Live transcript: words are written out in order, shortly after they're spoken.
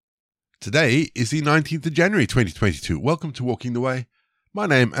Today is the 19th of January 2022. Welcome to Walking the Way. My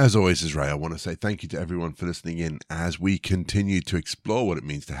name, as always, is Ray. I want to say thank you to everyone for listening in as we continue to explore what it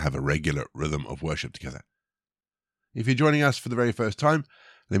means to have a regular rhythm of worship together. If you're joining us for the very first time,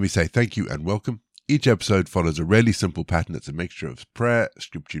 let me say thank you and welcome. Each episode follows a really simple pattern. It's a mixture of prayer,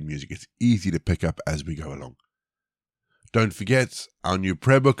 scripture, and music. It's easy to pick up as we go along. Don't forget, our new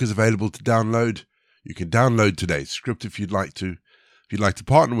prayer book is available to download. You can download today's script if you'd like to. If you'd like to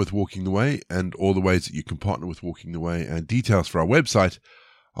partner with Walking the Way and all the ways that you can partner with Walking the Way and details for our website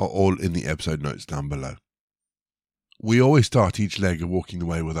are all in the episode notes down below. We always start each leg of Walking the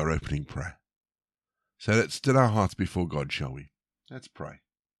Way with our opening prayer. So let's still our hearts before God, shall we? Let's pray.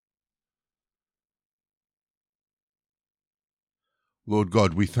 Lord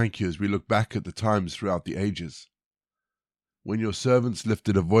God, we thank you as we look back at the times throughout the ages when your servants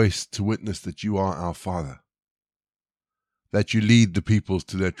lifted a voice to witness that you are our Father, that you lead the peoples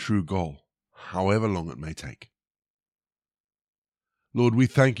to their true goal, however long it may take. Lord, we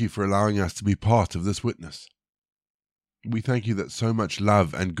thank you for allowing us to be part of this witness. We thank you that so much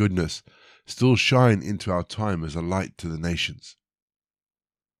love and goodness still shine into our time as a light to the nations.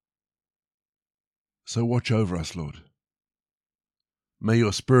 So watch over us, Lord. May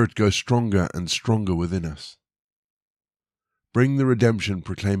your Spirit go stronger and stronger within us. Bring the redemption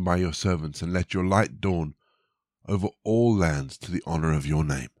proclaimed by your servants, and let your light dawn over all lands to the honor of your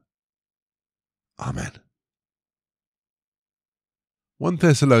name. Amen. 1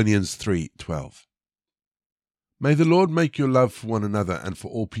 Thessalonians 3:12. May the Lord make your love for one another and for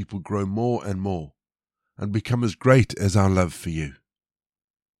all people grow more and more, and become as great as our love for you.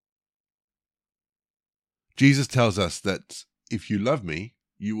 Jesus tells us that if you love me,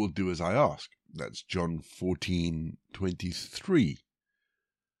 you will do as I ask. That's John 14:23.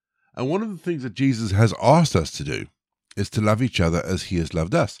 And one of the things that Jesus has asked us to do is to love each other as he has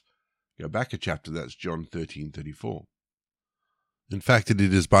loved us. Go back a chapter, that's John 13:34. In fact, it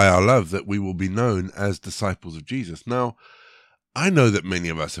is by our love that we will be known as disciples of Jesus. Now, I know that many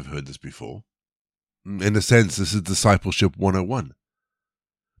of us have heard this before. In a sense, this is discipleship 101.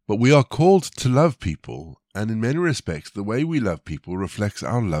 But we are called to love people, and in many respects, the way we love people reflects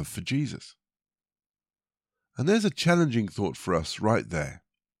our love for Jesus. And there's a challenging thought for us right there.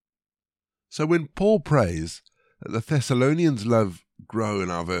 So when Paul prays that the Thessalonians' love grow in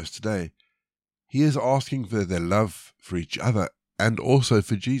our verse today, he is asking for their love for each other and also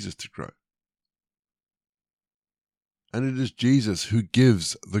for Jesus to grow. And it is Jesus who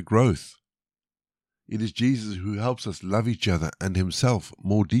gives the growth. It is Jesus who helps us love each other and himself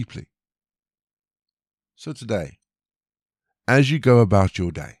more deeply. So today, as you go about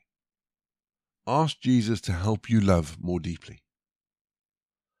your day, ask Jesus to help you love more deeply.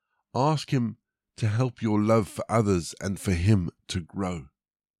 Ask him to help your love for others and for him to grow.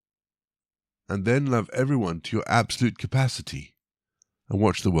 And then love everyone to your absolute capacity and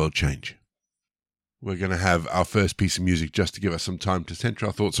watch the world change. We're going to have our first piece of music just to give us some time to center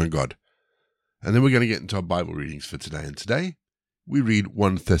our thoughts on God. And then we're going to get into our Bible readings for today. And today we read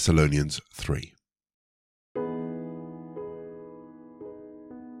 1 Thessalonians 3.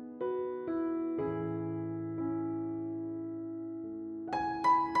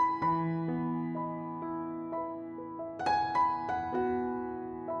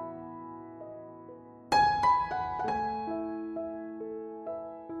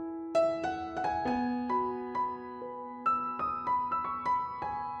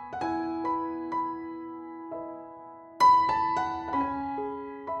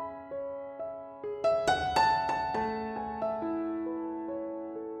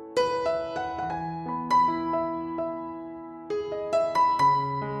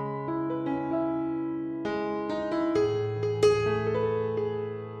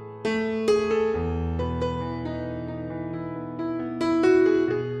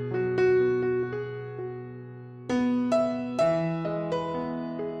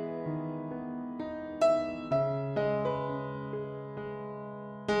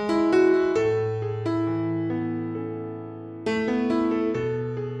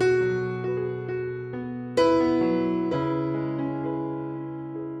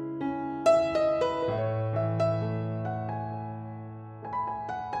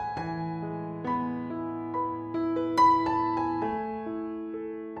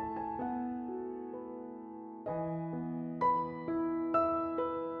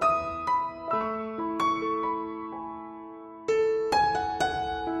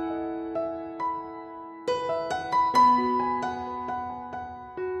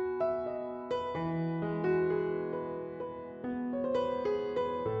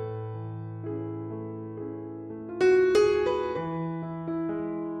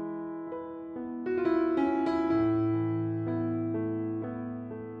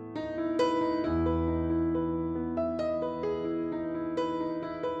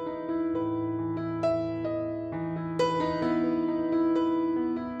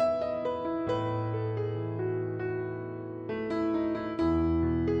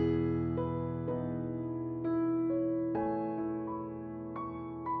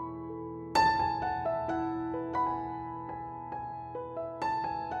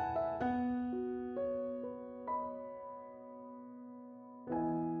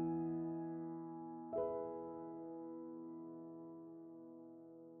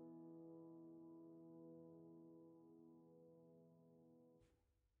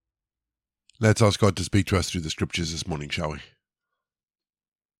 Let's ask God to speak to us through the scriptures this morning, shall we?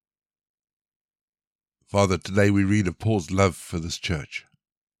 Father, today we read of Paul's love for this church.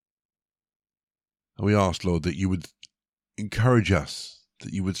 And we ask, Lord, that you would encourage us,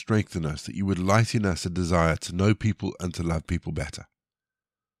 that you would strengthen us, that you would light in us a desire to know people and to love people better.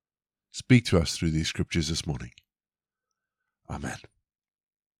 Speak to us through these scriptures this morning. Amen.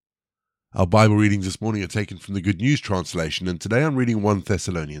 Our Bible readings this morning are taken from the Good News translation, and today I'm reading 1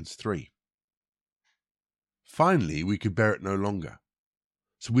 Thessalonians 3. Finally, we could bear it no longer,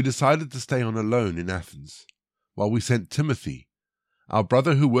 so we decided to stay on alone in Athens, while we sent Timothy, our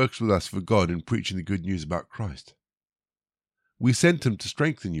brother who works with us for God in preaching the good news about Christ. We sent him to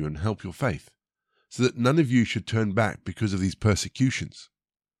strengthen you and help your faith, so that none of you should turn back because of these persecutions.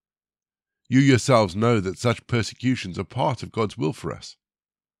 You yourselves know that such persecutions are part of God's will for us.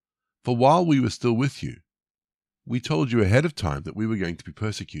 For while we were still with you, we told you ahead of time that we were going to be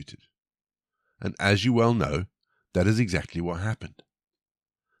persecuted. And as you well know, that is exactly what happened.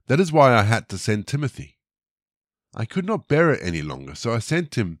 That is why I had to send Timothy. I could not bear it any longer, so I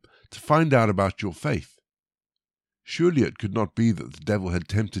sent him to find out about your faith. Surely it could not be that the devil had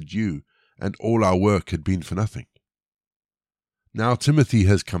tempted you and all our work had been for nothing. Now Timothy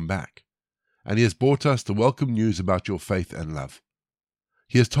has come back, and he has brought us the welcome news about your faith and love.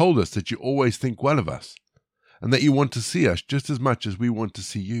 He has told us that you always think well of us, and that you want to see us just as much as we want to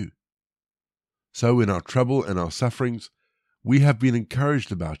see you. So in our trouble and our sufferings, we have been encouraged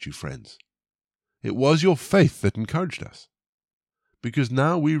about you, friends. It was your faith that encouraged us, because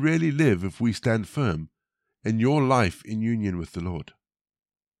now we really live if we stand firm in your life in union with the Lord.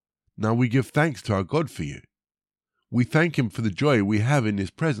 Now we give thanks to our God for you. We thank him for the joy we have in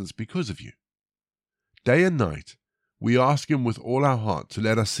his presence because of you. Day and night, we ask him with all our heart to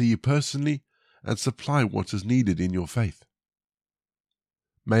let us see you personally and supply what is needed in your faith.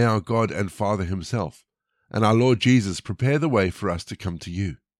 May our God and Father himself and our Lord Jesus prepare the way for us to come to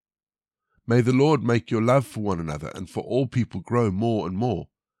you. May the Lord make your love for one another and for all people grow more and more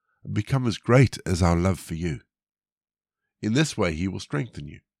and become as great as our love for you. In this way he will strengthen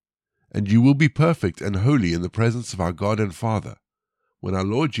you, and you will be perfect and holy in the presence of our God and Father when our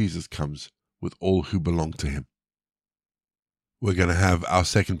Lord Jesus comes with all who belong to him. We're going to have our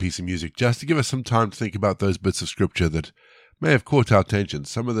second piece of music just to give us some time to think about those bits of scripture that may have caught our attention,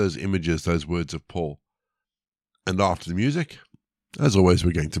 some of those images, those words of Paul. And after the music, as always,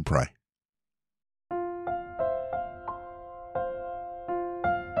 we're going to pray.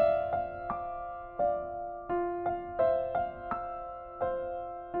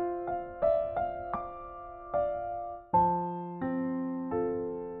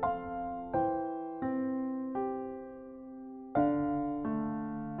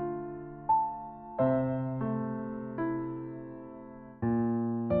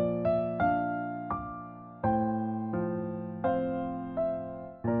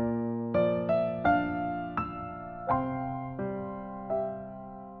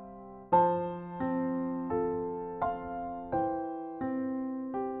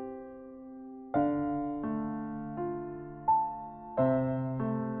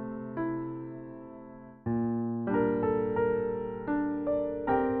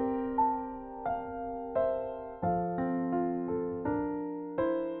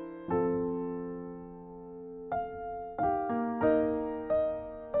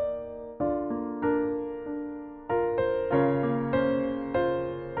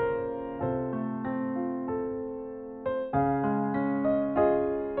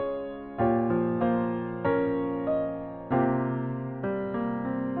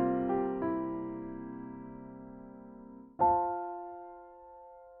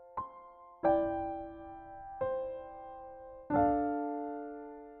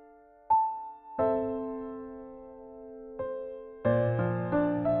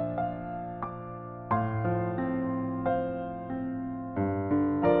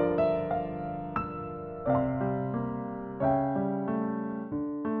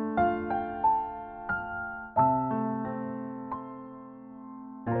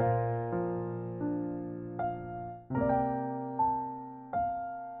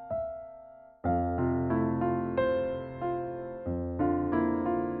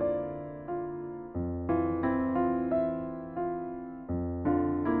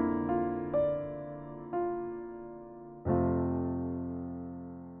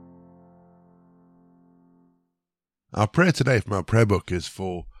 Our prayer today from our prayer book is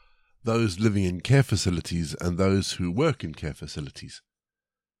for those living in care facilities and those who work in care facilities.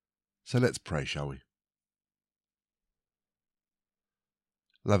 So let's pray, shall we?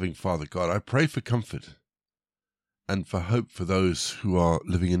 Loving Father God, I pray for comfort and for hope for those who are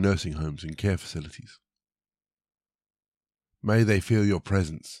living in nursing homes and care facilities. May they feel your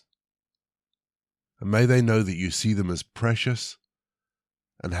presence, and may they know that you see them as precious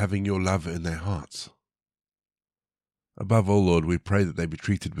and having your love in their hearts. Above all, Lord, we pray that they be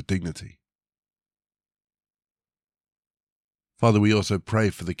treated with dignity. Father, we also pray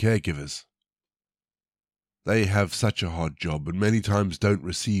for the caregivers. They have such a hard job and many times don't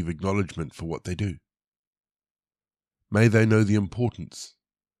receive acknowledgement for what they do. May they know the importance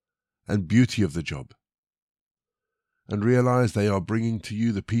and beauty of the job and realize they are bringing to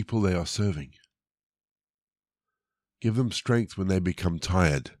you the people they are serving. Give them strength when they become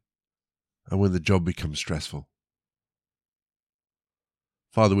tired and when the job becomes stressful.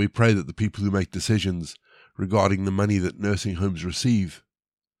 Father, we pray that the people who make decisions regarding the money that nursing homes receive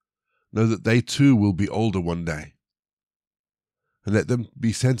know that they too will be older one day, and let them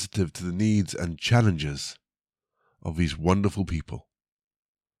be sensitive to the needs and challenges of these wonderful people.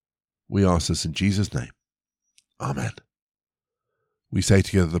 We ask this in Jesus' name. Amen. We say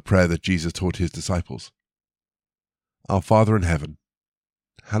together the prayer that Jesus taught his disciples. Our Father in heaven,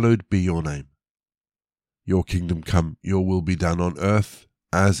 hallowed be your name. Your kingdom come, your will be done on earth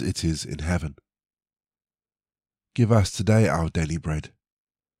as it is in heaven. Give us today our daily bread.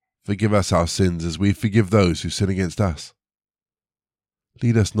 Forgive us our sins as we forgive those who sin against us.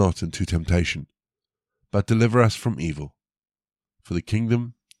 Lead us not into temptation, but deliver us from evil. For the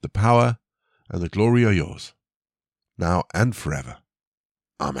kingdom, the power, and the glory are yours, now and forever.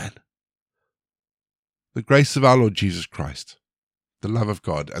 Amen. The grace of our Lord Jesus Christ, the love of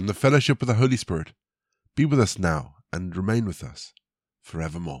God, and the fellowship of the Holy Spirit be with us now and remain with us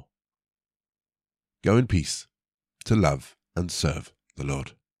forevermore. Go in peace to love and serve the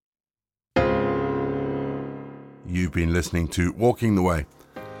Lord. You've been listening to Walking the Way.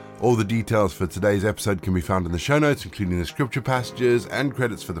 All the details for today's episode can be found in the show notes, including the scripture passages and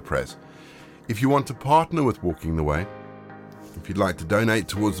credits for the press. If you want to partner with Walking the Way, if you'd like to donate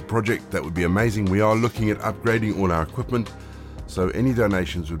towards the project, that would be amazing. We are looking at upgrading all our equipment, so any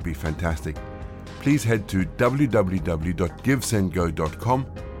donations would be fantastic. Please head to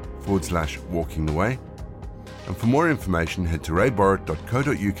www.givesendgo.com/walkingtheway. And for more information, head to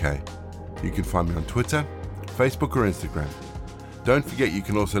rayborrett.co.uk. You can find me on Twitter, Facebook or Instagram. Don't forget you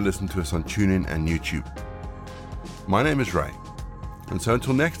can also listen to us on TuneIn and YouTube. My name is Ray, and so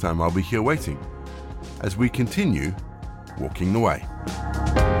until next time I'll be here waiting as we continue walking the way.